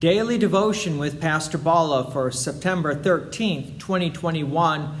Daily Devotion with Pastor Bala for September 13th,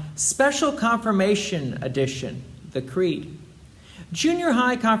 2021, Special Confirmation Edition, the Creed. Junior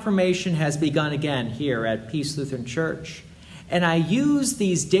high confirmation has begun again here at Peace Lutheran Church, and I use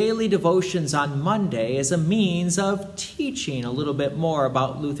these daily devotions on Monday as a means of teaching a little bit more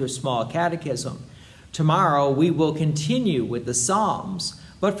about Luther's Small Catechism. Tomorrow we will continue with the Psalms,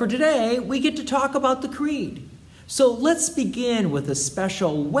 but for today we get to talk about the Creed. So let's begin with a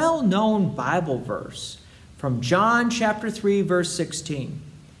special, well-known Bible verse from John chapter 3, verse 16.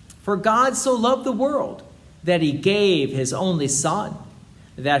 For God so loved the world that he gave his only Son,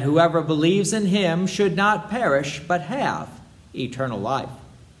 that whoever believes in him should not perish but have eternal life.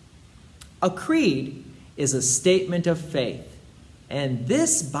 A creed is a statement of faith, and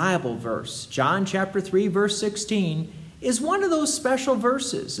this Bible verse, John chapter 3, verse 16, is one of those special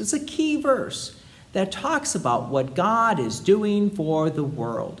verses. It's a key verse that talks about what God is doing for the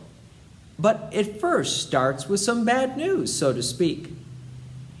world. But it first starts with some bad news, so to speak.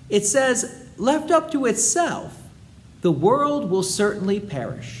 It says, left up to itself, the world will certainly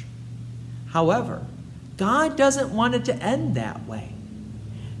perish. However, God doesn't want it to end that way.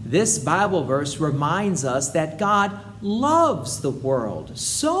 This Bible verse reminds us that God loves the world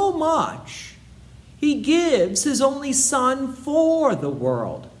so much, he gives his only Son for the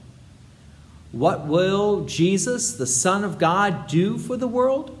world. What will Jesus, the Son of God, do for the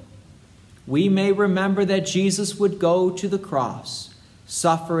world? We may remember that Jesus would go to the cross,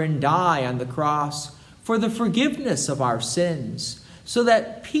 suffer and die on the cross for the forgiveness of our sins, so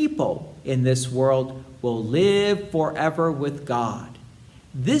that people in this world will live forever with God.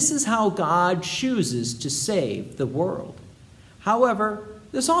 This is how God chooses to save the world. However,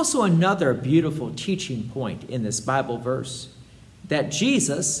 there's also another beautiful teaching point in this Bible verse, that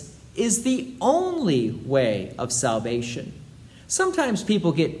Jesus is the only way of salvation. Sometimes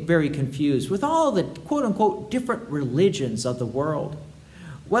people get very confused with all the quote-unquote different religions of the world.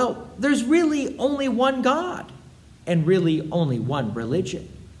 Well, there's really only one God and really only one religion.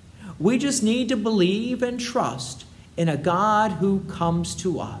 We just need to believe and trust in a God who comes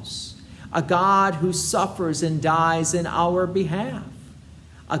to us, a God who suffers and dies in our behalf,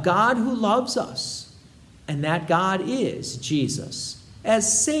 a God who loves us, and that God is Jesus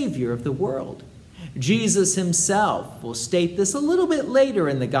as Savior of the world. Jesus himself will state this a little bit later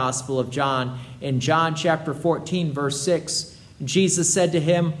in the Gospel of John. In John chapter 14, verse 6, Jesus said to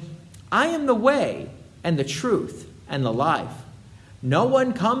him, I am the way and the truth and the life. No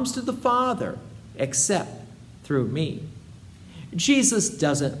one comes to the Father except through me. Jesus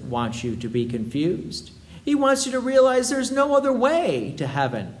doesn't want you to be confused. He wants you to realize there's no other way to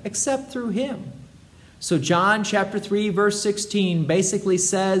heaven except through him. So John chapter 3, verse 16 basically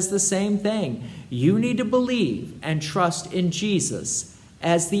says the same thing. You need to believe and trust in Jesus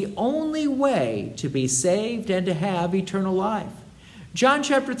as the only way to be saved and to have eternal life. John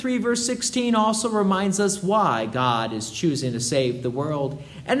chapter 3, verse 16 also reminds us why God is choosing to save the world.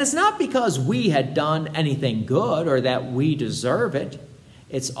 And it's not because we had done anything good or that we deserve it.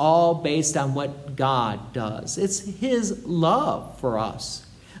 It's all based on what God does. It's his love for us.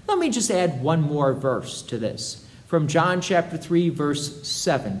 Let me just add one more verse to this, from John chapter 3, verse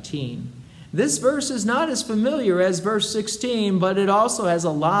 17. This verse is not as familiar as verse 16, but it also has a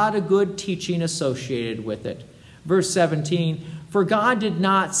lot of good teaching associated with it. Verse 17, for God did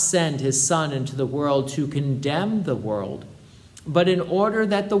not send his Son into the world to condemn the world, but in order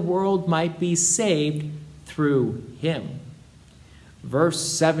that the world might be saved through him. Verse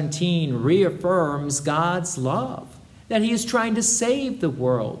 17 reaffirms God's love, that he is trying to save the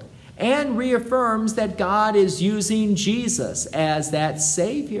world, and reaffirms that God is using Jesus as that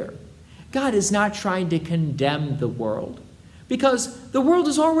Savior. God is not trying to condemn the world, because the world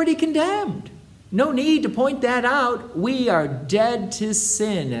is already condemned. No need to point that out. We are dead to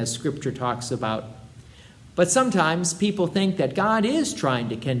sin, as Scripture talks about. But sometimes people think that God is trying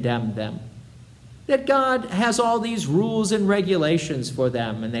to condemn them, that God has all these rules and regulations for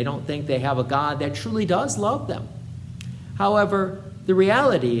them, and they don't think they have a God that truly does love them. However, the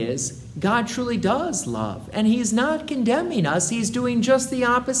reality is God truly does love, and he's not condemning us. He's doing just the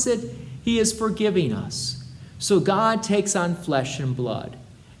opposite. He is forgiving us. So God takes on flesh and blood.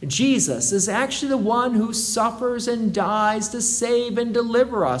 Jesus is actually the one who suffers and dies to save and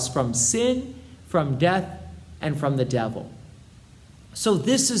deliver us from sin, from death, and from the devil. So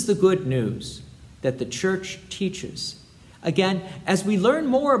this is the good news that the church teaches. Again, as we learn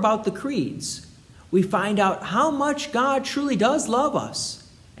more about the creeds, we find out how much God truly does love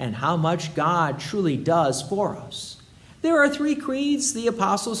us and how much God truly does for us. There are three creeds, the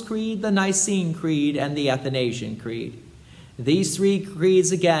Apostles' Creed, the Nicene Creed, and the Athanasian Creed. These three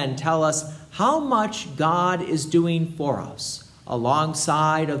creeds again tell us how much God is doing for us,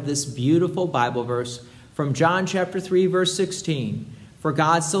 alongside of this beautiful Bible verse from John chapter 3, verse 16. For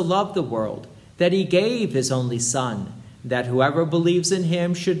God so loved the world that he gave his only Son, that whoever believes in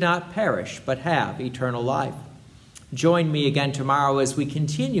him should not perish, but have eternal life. Join me again tomorrow as we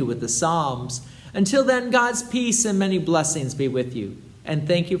continue with the Psalms. Until then, God's peace and many blessings be with you. And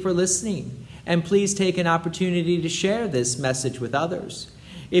thank you for listening. And please take an opportunity to share this message with others.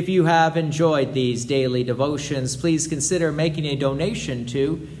 If you have enjoyed these daily devotions, please consider making a donation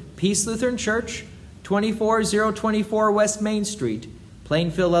to Peace Lutheran Church, 24024 West Main Street,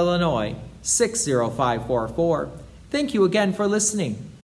 Plainfield, Illinois, 60544. Thank you again for listening.